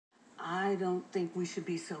I don't think we should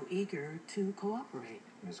be so eager to cooperate.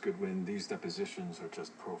 Ms. Goodwin, these depositions are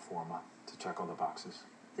just pro forma to check all the boxes.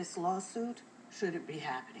 This lawsuit shouldn't be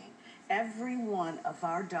happening. Every one of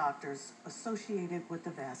our doctors associated with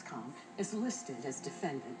the VASCOM is listed as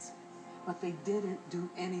defendants, but they didn't do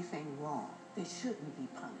anything wrong. They shouldn't be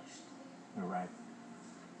punished. You're right.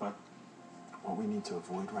 But what we need to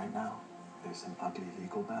avoid right now is an ugly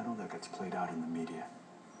legal battle that gets played out in the media.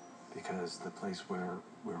 Because the place where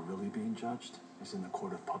we're really being judged is in the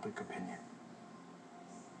court of public opinion.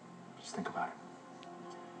 Just think about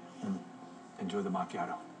it. And enjoy the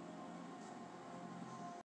macchiato.